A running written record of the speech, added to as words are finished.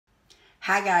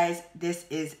Hi guys, this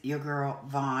is your girl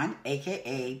Vaughn,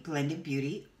 aka Blended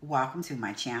Beauty. Welcome to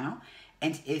my channel.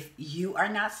 And if you are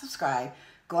not subscribed,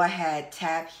 go ahead,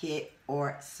 tap, hit,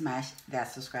 or smash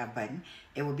that subscribe button.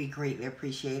 It will be greatly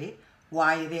appreciated.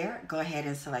 While you're there, go ahead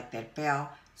and select that bell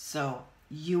so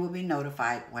you will be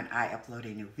notified when I upload a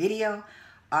new video.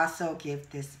 Also,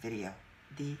 give this video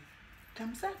the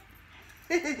thumbs up.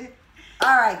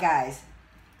 Alright guys,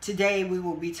 today we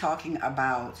will be talking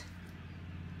about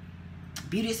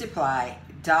beauty supply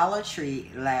Dollar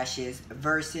Tree lashes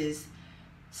versus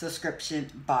subscription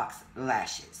box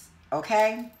lashes.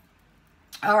 Okay?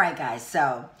 Alright guys,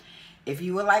 so if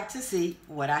you would like to see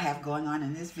what I have going on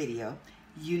in this video,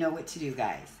 you know what to do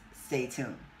guys. Stay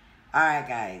tuned. Alright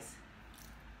guys,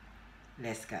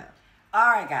 let's go.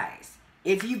 Alright guys,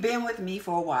 if you've been with me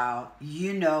for a while,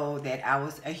 you know that I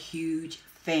was a huge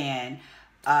fan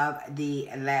of the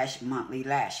Lash monthly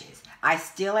lashes. I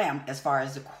still am as far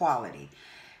as the quality.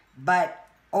 But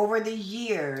over the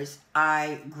years,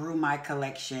 I grew my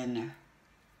collection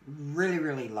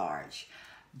really large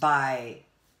by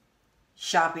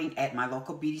shopping at my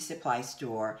local beauty supply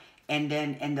store. And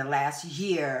then in the last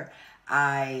year,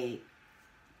 I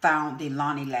found the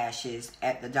Lani lashes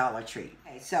at the Dollar Tree.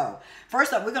 Okay, so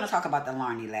first up, we're going to talk about the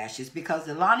Lani lashes because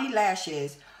the Lani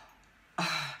lashes,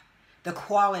 the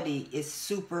quality is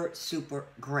super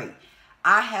great.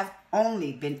 I have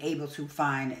only been able to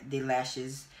find the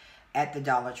lashes at the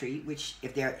Dollar Tree, which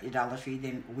if they're at the Dollar Tree,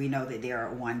 then we know that they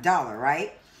are $1,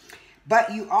 right?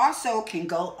 But you also can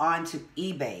go on to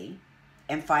eBay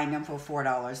and find them for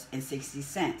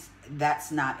 $4.60.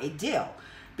 That's not a deal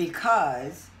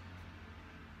because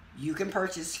you can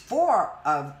purchase four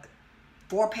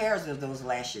pairs of those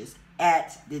lashes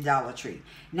at the Dollar Tree.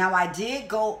 Now, I did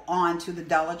go on to the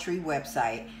Dollar Tree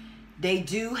website. They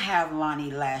do have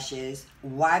Lani lashes.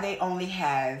 Why they only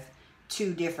have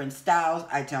 2 different styles,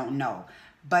 I don't know.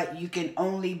 But you can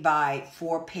only buy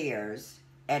 4 pairs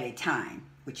at a time,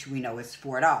 which we know is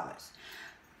 $4.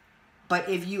 But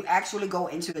if you actually go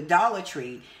into the Dollar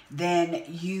Tree, then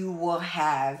you will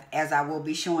have, as I will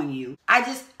be showing you, I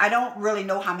don't really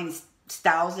know how many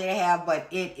styles they have, but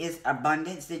it is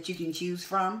abundance that you can choose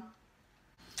from.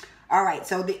 All right,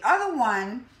 so the other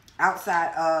one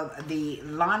outside of the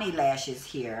Lani lashes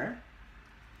here,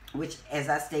 which as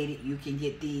I stated, you can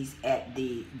get these at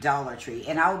the Dollar Tree,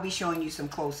 and I will be showing you some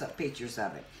close-up pictures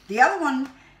of it. The other one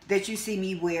that you see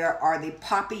me wear are the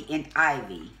Poppy and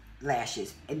Ivy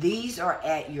lashes. These are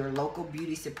at your local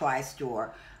beauty supply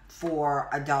store for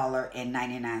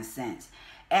 $1.99.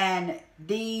 And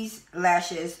these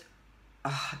lashes,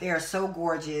 they are so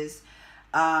gorgeous.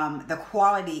 The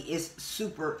quality is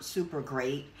super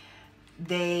great.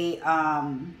 They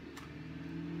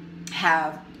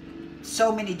have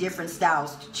so many different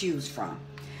styles to choose from.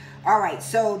 All right,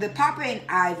 so the Poppy and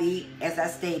Ivy, as I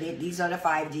stated, these are the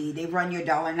 5D. They run your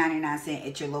 $1.99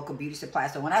 at your local beauty supply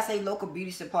store. When I say local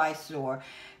beauty supply store,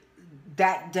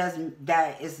 that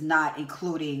is not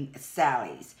including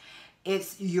Sally's.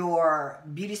 It's your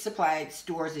beauty supply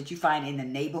stores that you find in the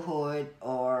neighborhood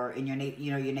or in your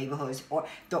your neighborhoods, or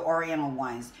the Oriental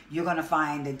ones. You're gonna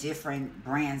find the different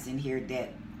brands in here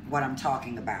that what I'm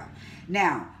talking about.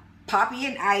 Now, Poppy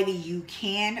and Ivy, you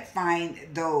can find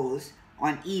those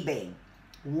on eBay.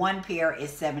 1 pair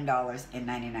is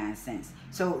 $7.99.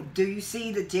 So do you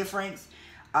see the difference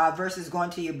versus going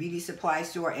to your beauty supply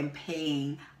store and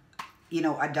paying,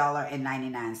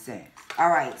 $1.99? All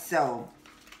right, so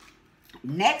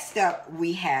next up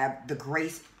we have the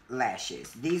Grace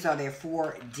lashes. These are their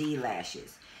 4D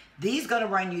lashes. These gonna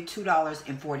run you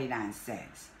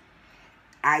 $2.49.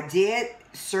 I did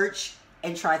search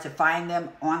and try to find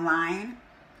them online.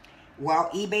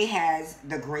 Well, eBay has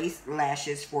the Grace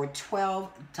lashes for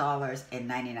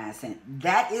 $12.99.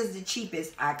 That is the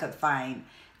cheapest I could find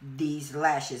these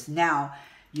lashes. Now,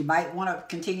 you might want to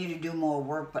continue to do more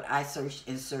work, but I searched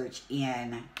and searched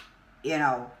in,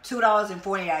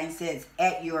 $2.49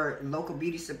 at your local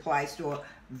beauty supply store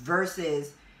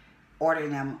versus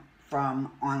ordering them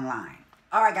from online.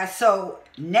 All right, guys, so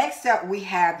next up we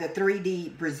have the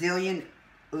 3D Brazilian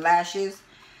lashes.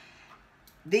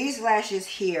 These lashes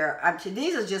here,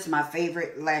 these are just my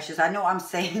favorite lashes. I know I'm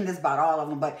saying this about all of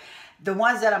them, but the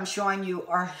ones that I'm showing you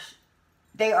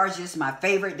they are just my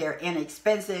favorite. They're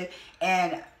inexpensive,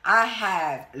 and I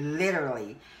have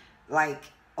literally like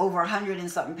over 100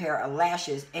 and something pair of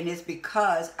lashes, and it's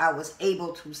because I was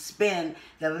able to spend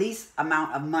the least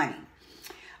amount of money.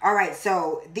 All right,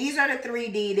 so these are the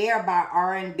 3D. They are by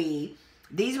R&B.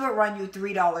 These will run you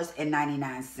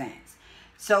 $3.99.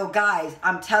 So guys,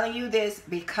 I'm telling you this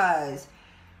because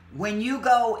when you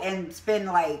go and spend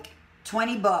like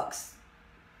 20 bucks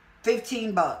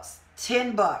 15 bucks,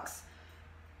 10 bucks,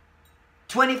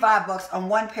 25 bucks on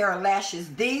one pair of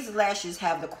lashes. These lashes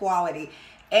have the quality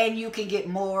and you can get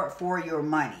more for your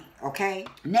money, okay?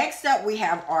 Next up, we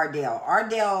have Ardell.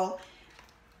 Ardell,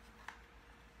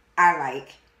 I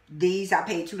like. These I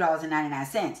paid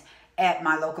 $2.99 at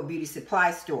my local beauty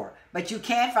supply store. But you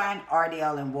can find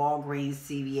Ardell in Walgreens,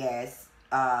 CVS,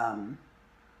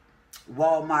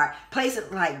 Walmart,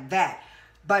 places like that.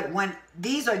 But when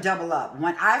these are double up,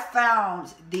 when I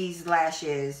found these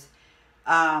lashes,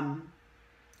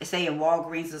 say in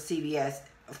Walgreens or CVS,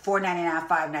 $4.99,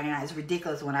 $5.99, it's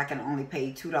ridiculous when I can only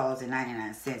pay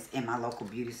 $2.99 in my local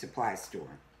beauty supply store.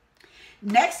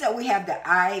 Next up, we have the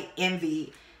I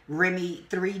Envy Remy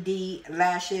 3D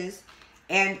lashes.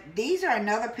 And these are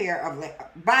another pair of,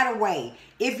 by the way,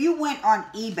 if you went on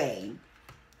eBay,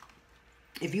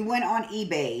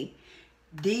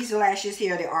 these lashes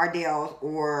here, the Ardells,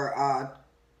 were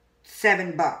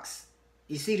 $7.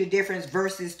 You see the difference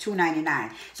versus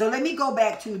 $2.99. So let me go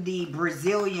back to the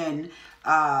Brazilian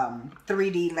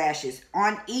 3D lashes.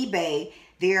 On eBay,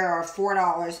 they are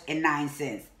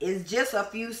 $4.09. It's just a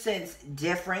few cents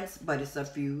difference, but it's a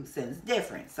few cents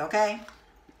difference, okay?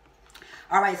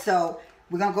 All right, so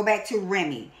we're going to go back to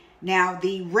Remy. Now,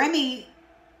 the Remy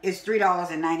is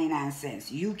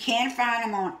 $3.99. You can find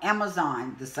them on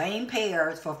Amazon, the same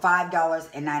pairs, for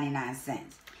 $5.99.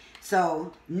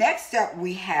 So, next up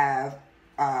we have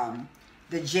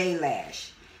the J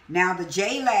Lash. Now, the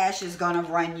J Lash is going to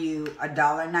run you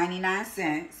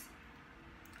 $1.99.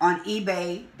 On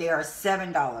eBay, they are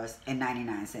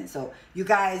 $7.99. So, you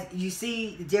guys, you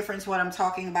see the difference what I'm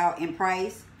talking about in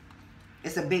price?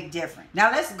 It's a big difference.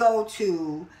 Now, let's go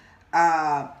to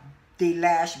the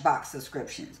Lash box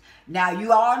subscriptions. Now,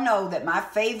 you all know that my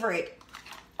favorite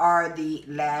are the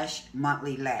Lash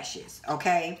monthly lashes,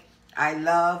 okay? I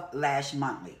love Lash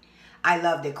monthly. I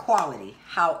love the quality.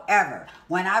 However,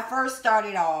 when I first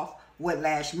started off with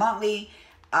Lash monthly,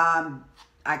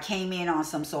 I came in on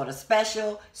some sort of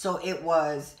special, so it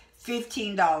was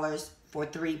 $15 for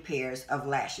 3 pairs of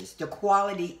lashes. The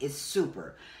quality is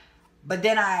super. But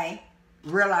then I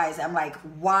realized, I'm like,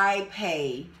 why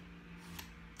pay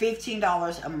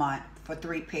 $15 a month for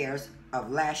 3 pairs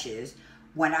of lashes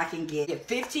when I can get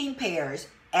 15 pairs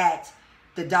at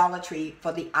the Dollar Tree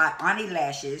for the Ani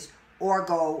lashes, or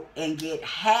go and get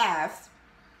half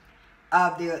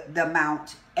of the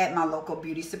amount at my local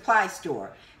beauty supply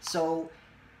store. So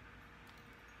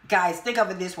guys, think of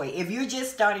it this way. If you're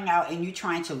just starting out and you're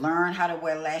trying to learn how to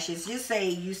wear lashes, just say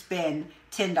you spend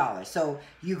 $10. So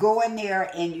you go in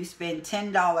there and you spend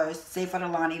 $10, say for the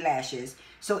Lonnie lashes.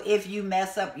 So if you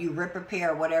mess up, you rip a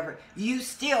pair or whatever, you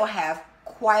still have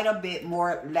quite a bit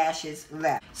more lashes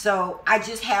left. So I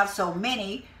just have so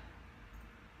many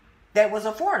that was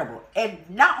affordable. And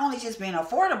not only just being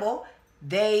affordable,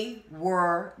 they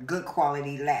were good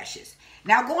quality lashes.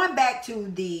 Now, going back to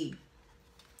the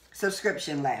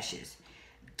subscription lashes.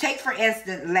 Take, for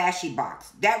instance, Lashy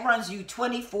Box. That runs you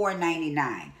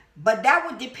 $24.99. But that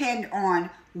would depend on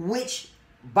which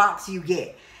box you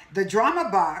get. The Drama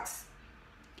Box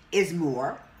is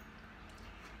more.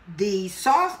 The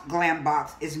Soft Glam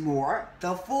Box is more.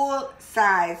 The full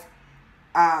size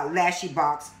Lashy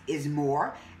Box is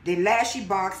more. The Lashy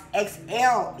Box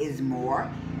XL is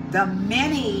more. The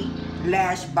Mini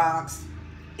Lash Box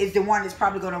is the one that's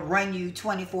probably going to run you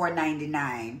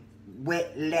 $24.99 with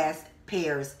less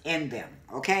pairs in them,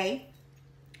 okay?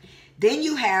 Then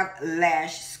you have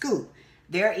Lash Scoop.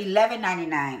 They're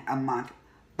 $11.99 a month,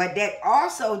 but that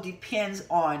also depends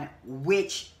on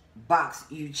which box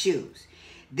you choose.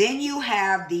 Then you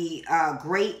have the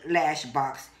Great Lash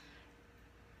Box.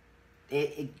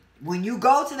 When you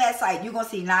go to that site, you're going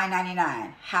to see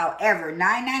 $9.99. However,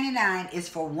 $9.99 is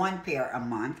for 1 pair a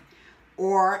month.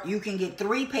 Or you can get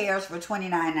 3 pairs for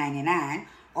 $29.99.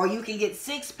 Or you can get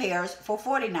 6 pairs for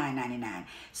 $49.99.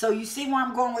 So you see where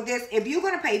I'm going with this? If you're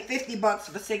going to pay $50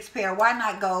 for 6 pairs, why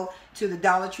not go to the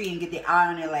Dollar Tree and get the Eye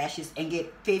on Your Lashes and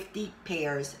get 50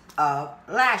 pairs of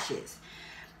lashes?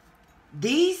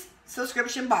 These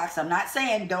subscription boxes, I'm not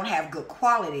saying don't have good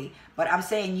quality, but I'm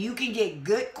saying you can get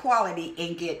good quality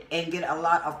and get a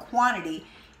lot of quantity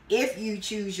if you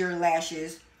choose your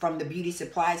lashes from the beauty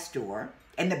supply store.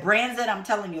 And the brands that I'm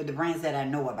telling you are the brands that I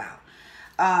know about.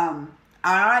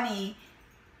 Ani,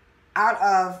 out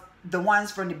of the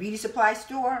ones from the beauty supply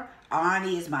store,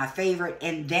 Ani is my favorite,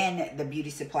 and then the beauty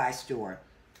supply store.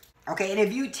 Okay, and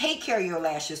if you take care of your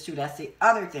lashes too, that's the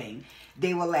other thing,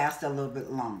 they will last a little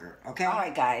bit longer, okay? All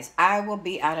right, guys, I will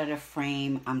be out of the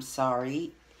frame, I'm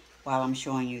sorry, while I'm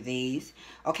showing you these.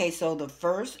 Okay, so the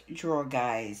first drawer,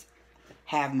 guys,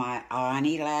 have my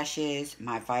Ani lashes,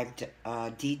 my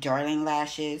 5D Darling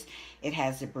lashes. It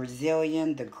has the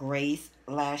Brazilian, the Grace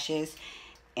lashes,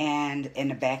 and in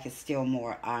the back is still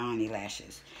more Ani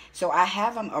lashes. So I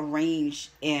have them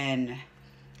arranged in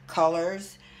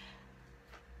colors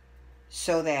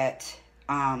so that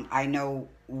I know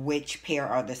which pair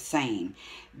are the same.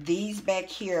 These back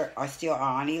here are still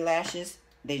Ani lashes.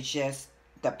 They just,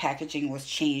 the packaging was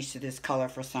changed to this color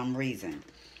for some reason.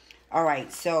 All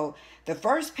right, so the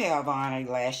first pair of Ani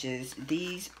lashes,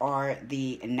 these are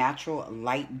the natural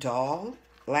light doll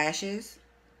lashes.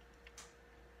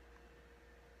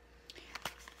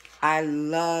 I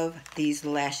love these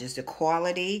lashes. The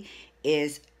quality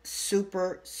is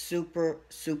super, super,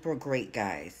 super great,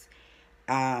 guys.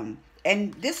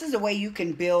 And this is a way you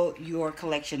can build your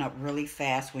collection up really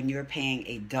fast when you're paying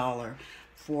 $1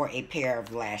 for a pair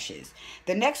of lashes.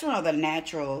 The next one are the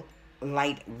natural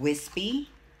light wispy.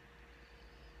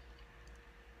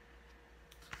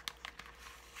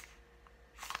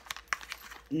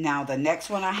 Now the next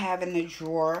one I have in the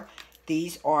drawer,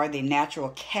 these are the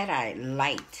natural cat eye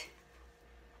light.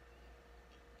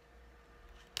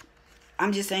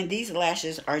 I'm just saying these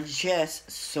lashes are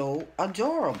just so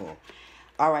adorable.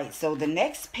 All right, so the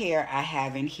next pair I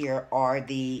have in here are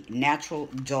the natural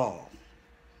doll.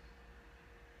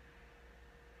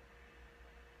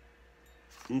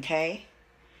 Okay.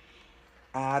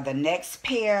 The next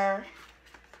pair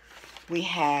we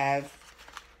have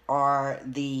are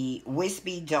the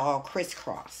wispy doll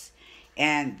crisscross.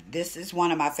 And this is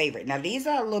one of my favorite. Now these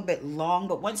are a little bit long,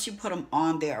 but once you put them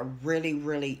on, they are really,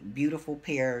 really beautiful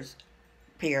pair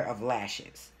of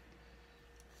lashes.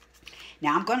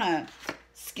 Now I'm gonna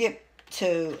skip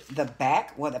to the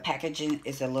back where the packaging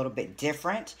is a little bit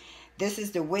different. This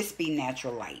is the wispy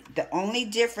natural light. The only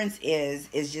difference is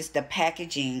just the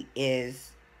packaging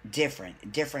is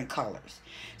different colors.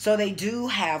 So they do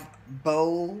have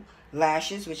bow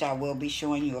lashes, which I will be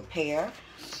showing you a pair.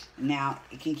 Now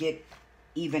it can get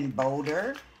even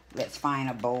bolder. Let's find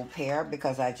a bold pair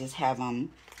because I just have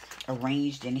them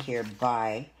arranged in here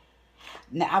by.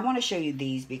 Now I want to show you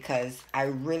these because I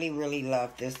really, really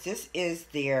love this. This is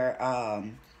their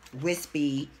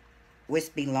wispy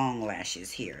long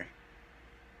lashes here.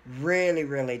 Really,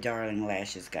 really darling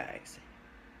lashes, guys.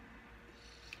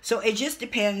 So it just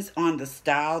depends on the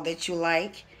style that you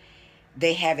like.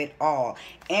 They have it all.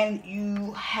 And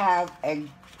you have a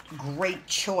great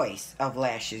choice of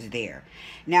lashes there.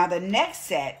 Now the next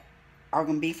set are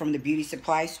going to be from the beauty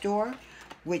supply store,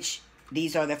 which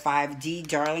these are the 5D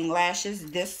Darling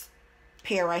lashes. This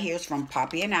pair right here is from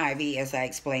Poppy and Ivy, as I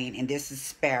explained, and this is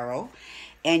Sparrow.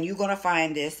 And you're going to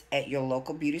find this at your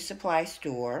local beauty supply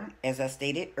store, as I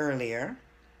stated earlier.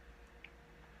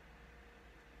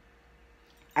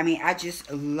 I mean, I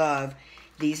just love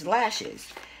these lashes.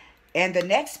 And the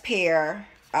next pair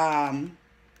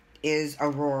is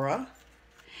Aurora.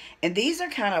 And these are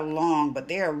kind of long, but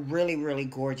they are really, really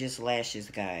gorgeous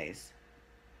lashes, guys.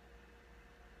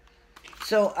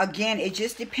 So, again, it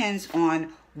just depends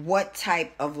on what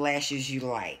type of lashes you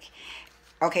like.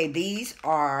 Okay, these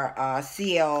are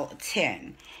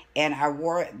CL10. And I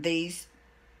wore this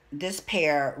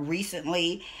pair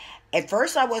recently. At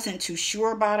first, I wasn't too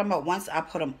sure about them, but once I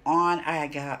put them on, I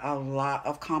got a lot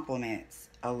of compliments.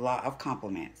 A lot of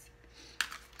compliments.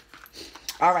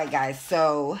 All right, guys.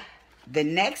 So, the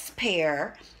next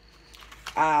pair,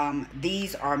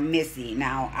 these are Missy.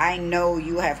 Now, I know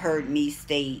you have heard me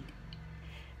state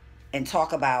and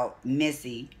talk about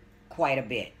Missy quite a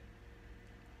bit.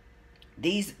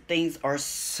 These things are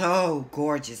so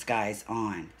gorgeous, guys,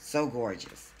 on. So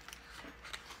gorgeous.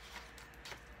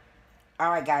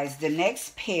 All right, guys. The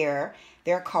next pair,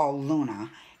 they're called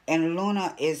Luna. And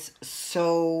Luna is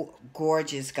so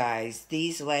gorgeous, guys.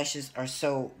 These lashes are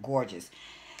so gorgeous.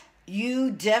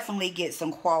 You definitely get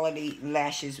some quality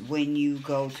lashes when you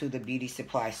go to the beauty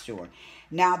supply store.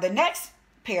 Now, the next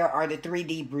pair are the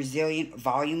 3D Brazilian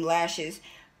volume lashes.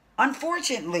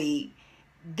 Unfortunately,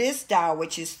 this style,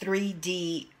 which is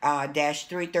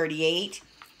 3D-338,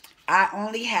 I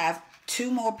only have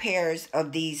 2 more pairs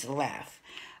of these left.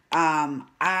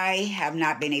 I have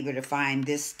not been able to find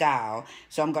this style,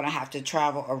 so I'm going to have to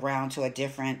travel around to a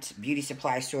different beauty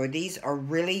supply store. These are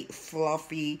really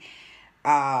fluffy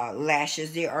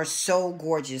lashes. They are so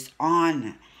gorgeous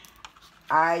on.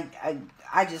 I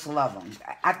just love them.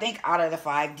 I think out of the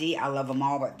 5D, I love them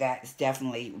all, but that's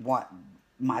definitely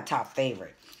my top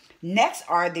favorite. Next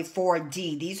are the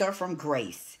 4D. These are from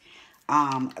Grace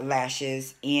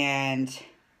lashes. And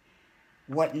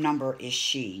what number is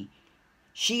she?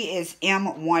 She is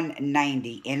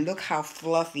M190. And look how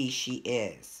fluffy she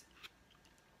is.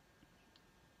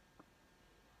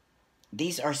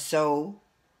 These are so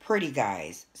pretty,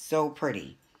 guys. So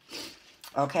pretty.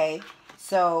 Okay.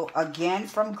 So, again,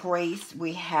 from Grace,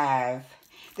 we have...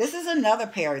 This is another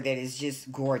pair that is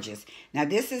just gorgeous. Now,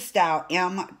 this is style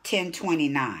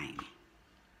M1029.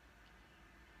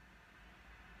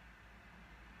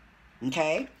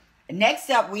 Okay. Next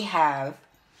up, we have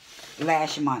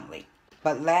Lash Monthly.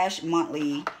 But Lash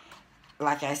Monthly,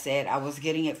 like I said, I was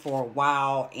getting it for a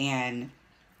while, and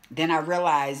then I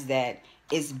realized that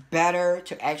it's better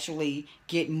to actually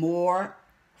get more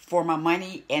for my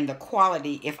money and the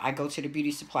quality if I go to the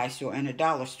beauty supply store and a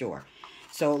dollar store.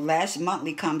 So Lash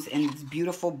Monthly comes in this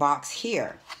beautiful box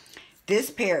here. This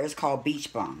pair is called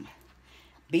Beach Bum.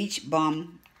 Beach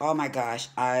Bum, oh my gosh,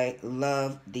 I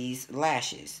love these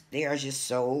lashes. They are just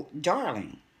so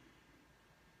darling.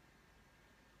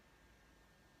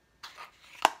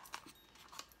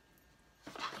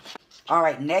 All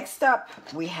right, next up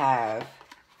we have...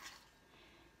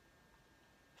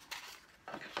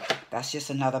 That's just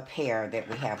another pair that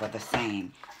we have of the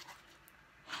same.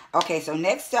 Okay, so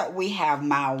next up we have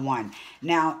Mile 1.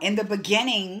 Now, in the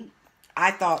beginning,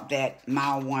 I thought that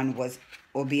Mile 1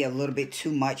 will be a little bit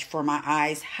too much for my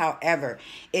eyes. However,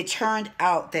 it turned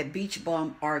out that Beach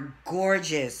Bum are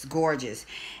gorgeous, gorgeous.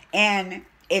 And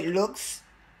it looks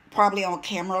probably on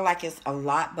camera like it's a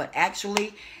lot, but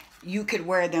actually you could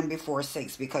wear them before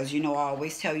 6, because, you know, I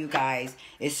always tell you guys,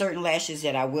 it's certain lashes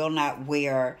that I will not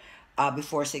wear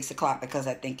before 6 o'clock because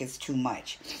I think it's too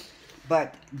much.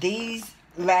 But these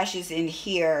lashes in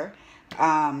here,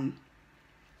 I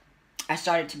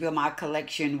started to build my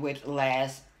collection with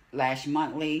Lash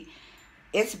Monthly.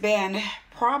 It's been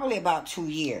probably about 2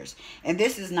 years, and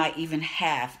this is not even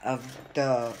half of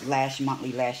the Lash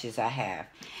Monthly lashes I have.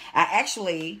 I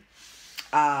actually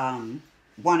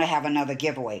want to have another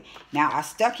giveaway. Now, I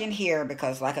stuck in here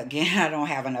because, like, again, I don't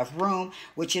have enough room,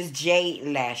 which is J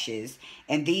lashes,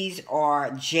 and these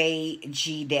are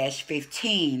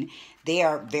JG-15. They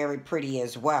are very pretty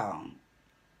as well.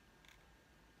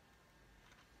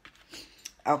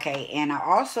 Okay, and I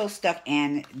also stuck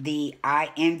in the I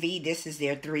Envy. This is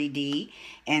their 3D,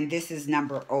 and this is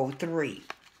number 03.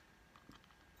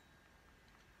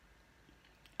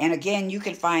 And again, you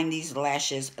can find these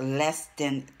lashes less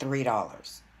than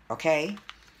 $3, okay?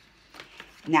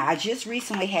 Now, I just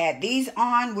recently had these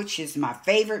on, which is my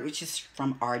favorite, which is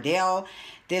from Ardell.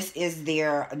 This is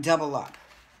their Double Up.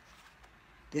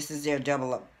 This is their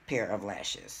Double Up pair of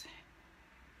lashes.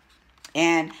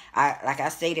 And like I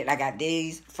stated, I got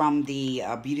these from the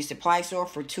beauty supply store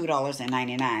for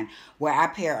 $2.99, where I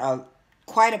pair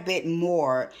quite a bit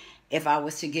more if I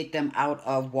was to get them out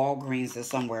of Walgreens or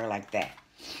somewhere like that.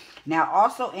 Now,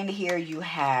 also in here you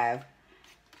have,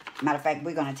 matter of fact,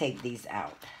 we're going to take these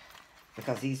out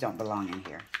because these don't belong in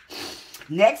here.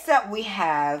 Next up, we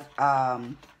have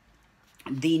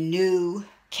the new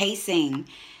casing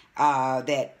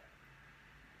that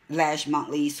Lash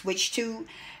Monthly switched to.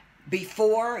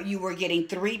 Before, you were getting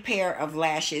 3 pair of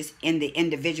lashes in the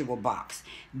individual box.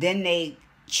 Then they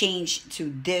changed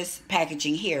to this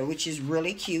packaging here, which is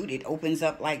really cute. It opens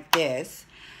up like this.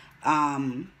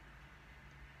 And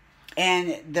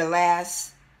the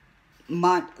last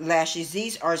month lashes,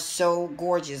 these are so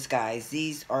gorgeous, guys.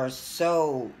 These are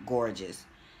so gorgeous.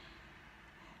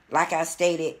 Like I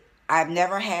stated, I've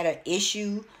never had an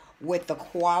issue with the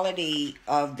quality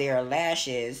of their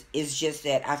lashes. It's just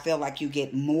that I feel like you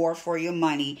get more for your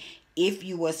money if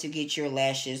you was to get your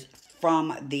lashes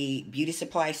from the beauty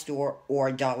supply store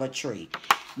or Dollar Tree.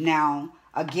 Now,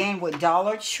 again, with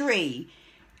Dollar Tree,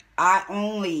 I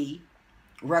only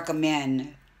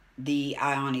recommend the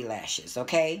Ioni lashes,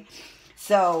 okay?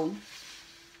 So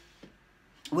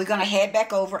we're going to head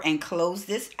back over and close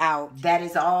this out. That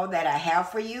is all that I have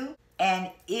for you.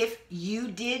 And if you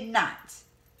did not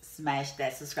smash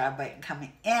that subscribe button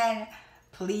coming in,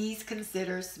 please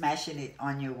consider smashing it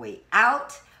on your way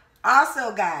out.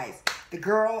 Also, guys, the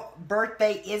girl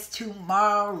birthday is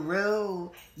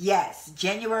tomorrow. Yes,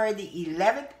 January the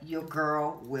 11th, your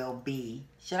girl will be.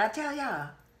 Should I tell y'all?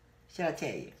 Should I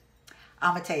tell you?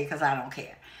 I'm going to tell you because I don't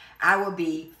care. I will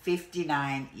be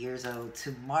 59 years old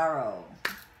tomorrow.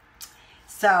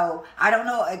 So, I don't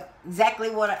know exactly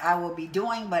what I will be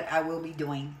doing, but I will be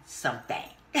doing something.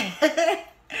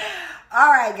 All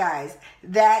right, guys.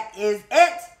 That is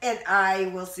it. And I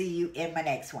will see you in my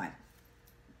next one.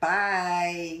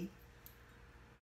 Bye.